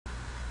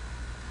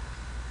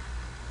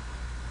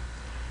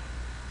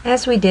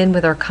As we did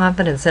with our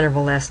confidence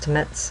interval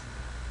estimates,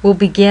 we'll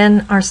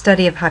begin our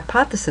study of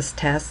hypothesis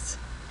tests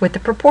with the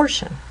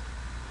proportion.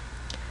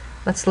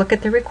 Let's look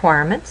at the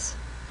requirements.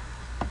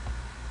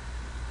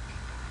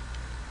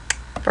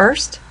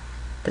 First,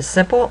 the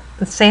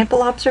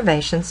sample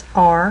observations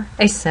are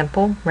a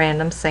simple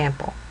random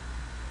sample.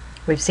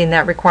 We've seen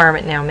that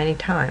requirement now many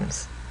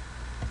times.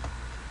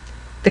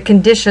 The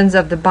conditions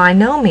of the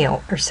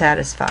binomial are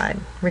satisfied.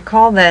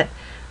 Recall that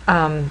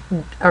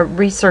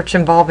research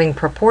involving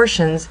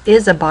proportions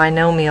is a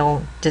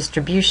binomial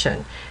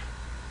distribution.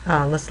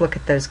 Let's look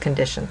at those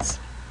conditions.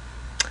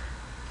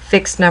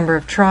 Fixed number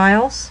of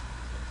trials,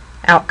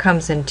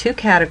 outcomes in 2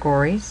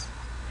 categories,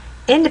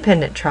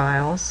 independent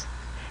trials,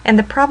 and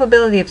the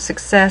probability of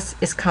success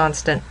is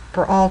constant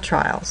for all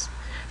trials.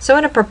 So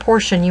in a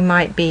proportion, you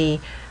might be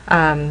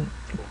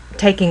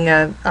taking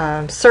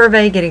a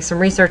survey, getting some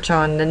research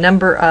on the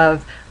number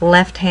of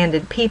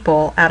left-handed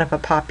people out of a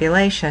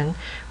population.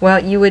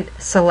 Well, you would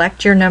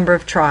select your number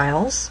of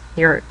trials,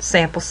 your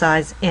sample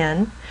size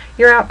N.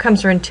 Your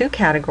outcomes are in 2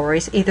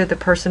 categories. Either the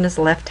person is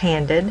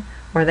left-handed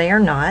or they are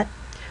not.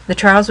 The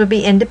trials would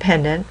be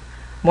independent.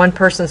 One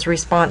person's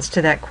response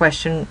to that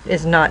question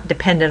is not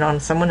dependent on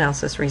someone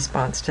else's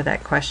response to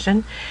that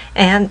question,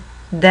 and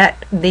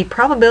that the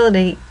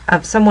probability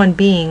of someone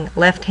being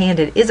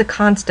left-handed is a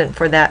constant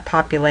for that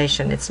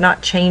population. It's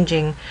not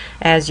changing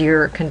as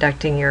you're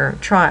conducting your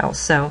trials.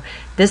 So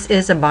this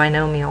is a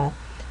binomial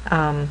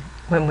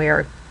when we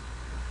are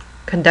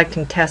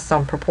conducting tests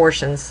on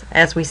proportions,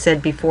 as we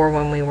said before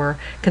when we were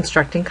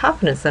constructing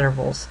confidence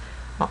intervals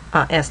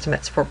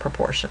estimates for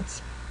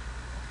proportions.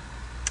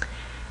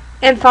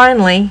 And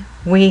finally,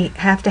 we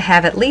have to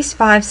have at least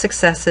 5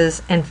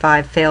 successes and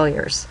 5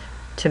 failures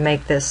to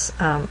make this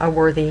a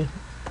worthy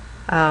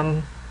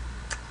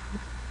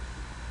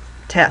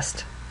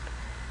test.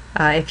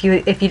 If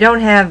you don't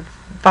have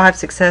 5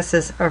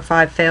 successes or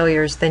 5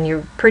 failures, then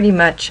you pretty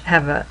much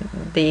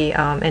have the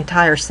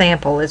entire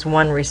sample is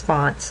one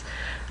response,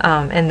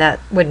 and that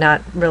would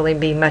not really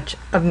be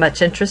of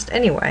much interest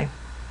anyway.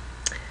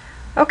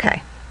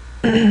 Okay.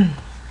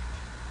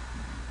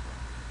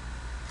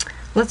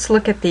 Let's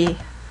look at the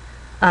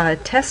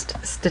test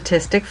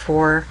statistic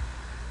for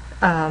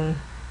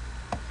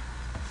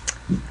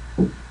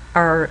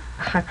our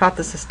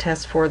hypothesis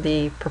test for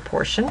the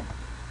proportion.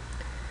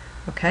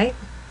 Okay,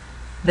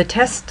 the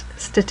test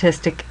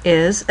statistic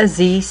is a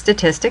z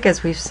statistic,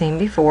 as we've seen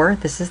before.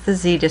 This is the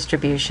z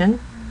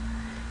distribution,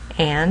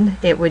 and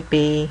it would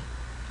be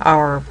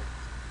our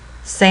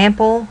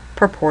sample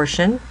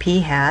proportion,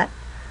 p hat,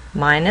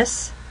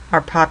 minus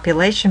our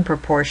population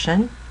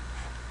proportion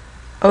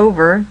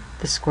over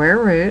the square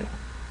root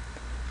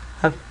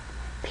of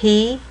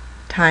p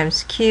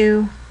times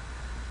q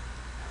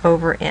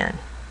over n.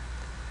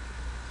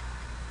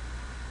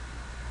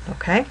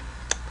 Okay,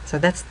 so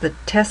that's the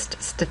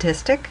test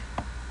statistic.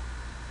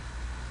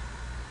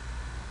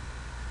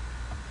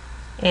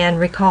 And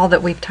recall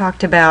that we've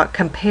talked about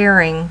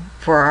comparing,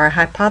 for our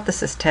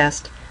hypothesis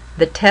test,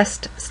 the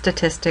test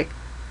statistic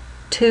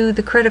to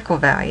the critical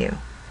value.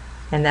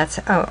 And that's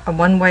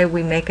one way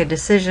we make a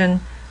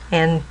decision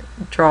and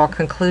draw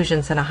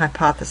conclusions in a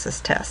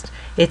hypothesis test.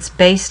 It's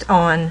based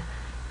on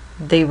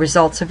the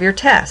results of your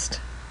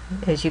test.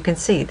 As you can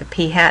see, the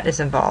p hat is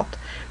involved.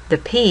 The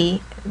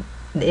p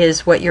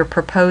is what your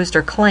proposed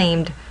or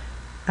claimed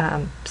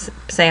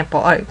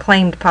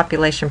claimed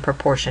population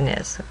proportion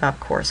is, of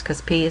course, because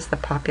p is the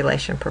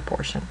population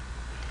proportion.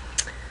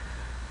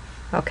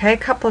 Okay, a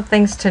couple of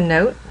things to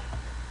note.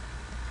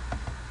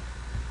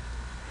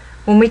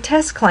 When we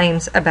test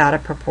claims about a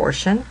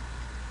proportion,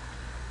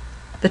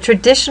 the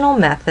traditional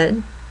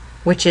method,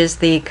 which is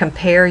the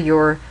compare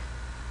your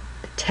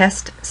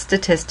test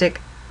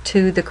statistic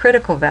to the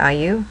critical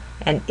value,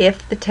 and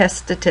if the test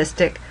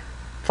statistic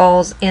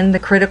falls in the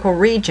critical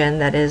region,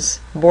 that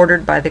is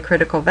bordered by the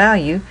critical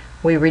value,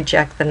 we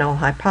reject the null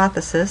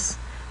hypothesis.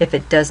 If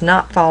it does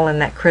not fall in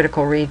that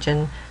critical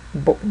region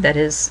that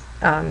is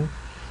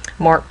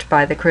marked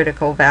by the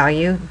critical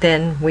value,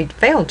 then we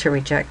fail to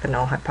reject the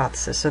null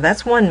hypothesis. So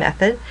that's one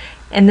method.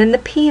 And then the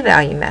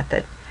p-value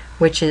method,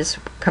 which is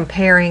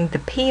comparing the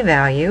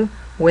p-value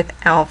with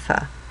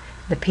alpha.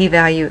 The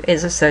p-value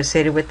is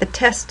associated with the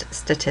test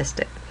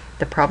statistic,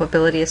 the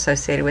probability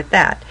associated with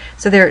that.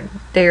 So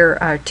there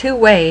are 2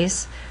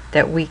 ways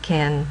that we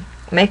can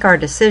make our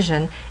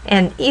decision,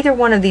 and either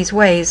one of these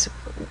ways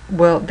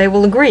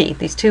will agree.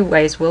 These 2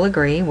 ways will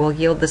agree, will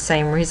yield the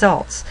same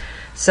results.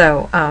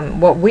 So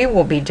what we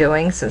will be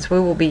doing, since we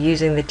will be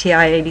using the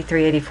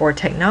TI-8384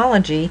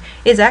 technology,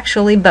 is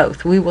actually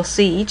both. We will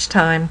see each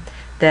time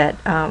that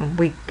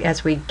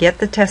as we get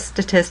the test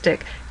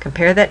statistic,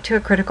 compare that to a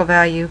critical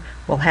value,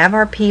 we'll have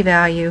our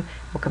p-value,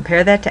 we'll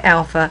compare that to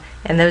alpha,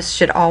 and those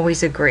should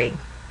always agree.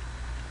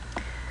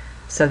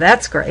 So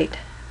that's great.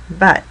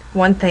 But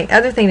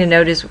other thing to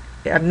note is,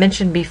 I've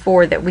mentioned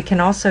before that we can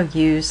also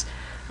use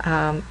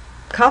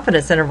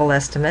confidence interval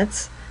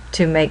estimates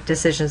to make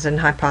decisions in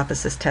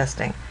hypothesis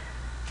testing.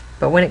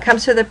 But when it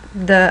comes to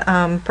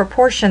the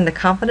proportion, the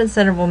confidence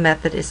interval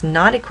method is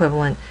not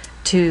equivalent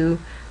to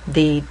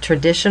the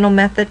traditional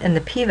method and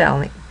the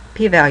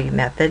p-value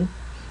method,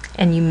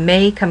 and you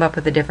may come up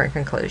with a different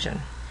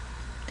conclusion.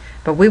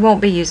 But we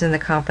won't be using the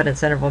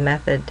confidence interval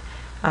method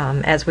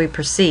as we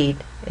proceed.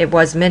 It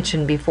was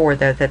mentioned before,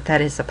 though, that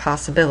that is a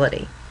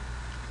possibility.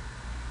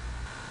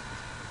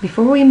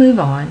 Before we move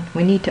on,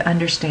 we need to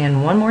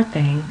understand one more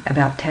thing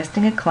about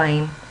testing a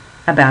claim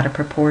about a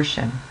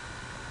proportion.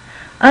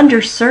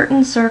 Under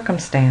certain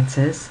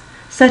circumstances,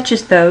 such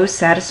as those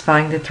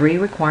satisfying the three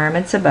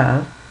requirements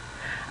above,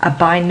 a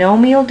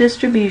binomial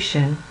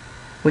distribution,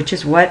 which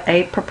is what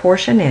a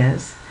proportion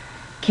is,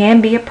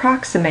 can be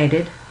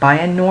approximated by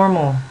a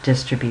normal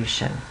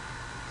distribution.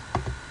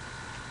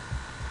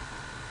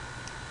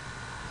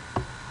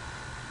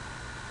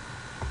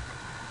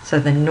 So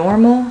the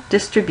normal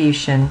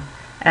distribution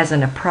as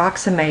an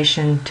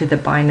approximation to the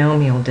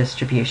binomial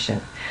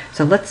distribution.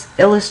 So let's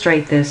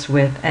illustrate this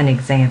with an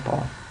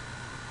example.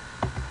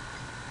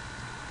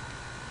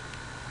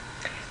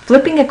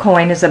 Flipping a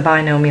coin is a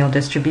binomial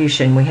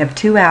distribution. We have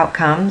two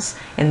outcomes.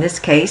 In this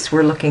case,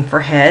 we're looking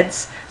for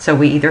heads, so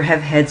we either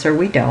have heads or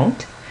we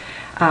don't.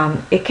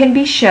 It can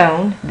be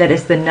shown that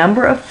as the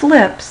number of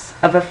flips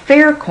of a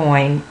fair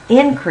coin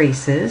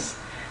increases,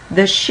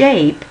 the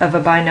shape of a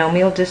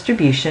binomial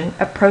distribution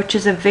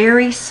approaches a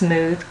very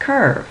smooth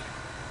curve.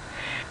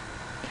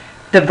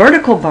 The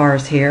vertical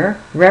bars here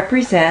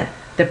represent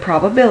the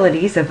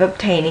probabilities of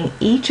obtaining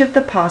each of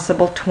the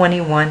possible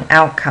 21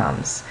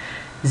 outcomes.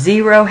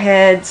 0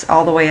 heads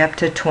all the way up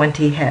to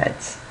 20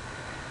 heads.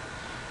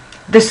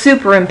 The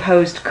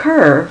superimposed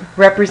curve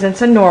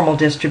represents a normal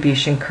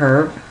distribution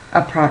curve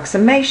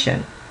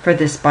approximation for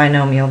this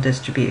binomial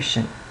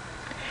distribution.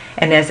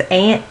 And as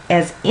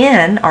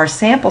n, our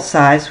sample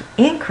size,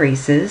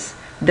 increases,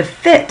 the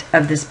fit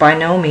of this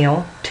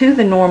binomial to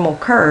the normal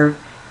curve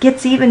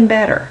gets even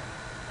better.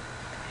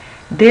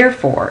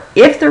 Therefore,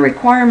 if the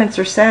requirements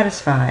are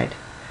satisfied,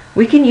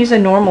 we can use a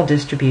normal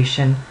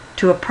distribution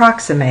to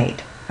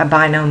approximate a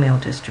binomial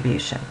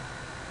distribution.